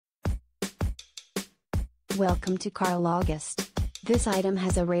Welcome to Carl August. This item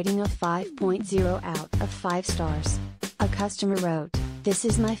has a rating of 5.0 out of 5 stars. A customer wrote, "This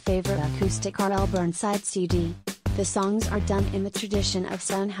is my favorite acoustic Carl Burnside CD. The songs are done in the tradition of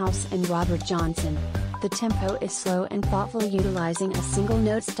Son House and Robert Johnson. The tempo is slow and thoughtful, utilizing a single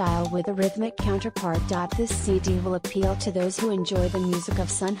note style with a rhythmic counterpart. This CD will appeal to those who enjoy the music of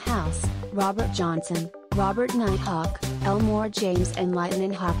Son House, Robert Johnson, Robert Nighthawk, Elmore James and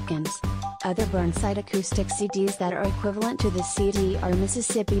Lightnin' Hopkins. Other Burnside acoustic CDs that are equivalent to the CD are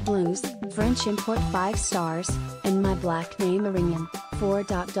Mississippi Blues, French Import 5 stars, and My Black Name Ringin', 4.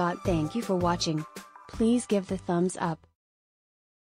 Thank you for watching. Please give the thumbs up.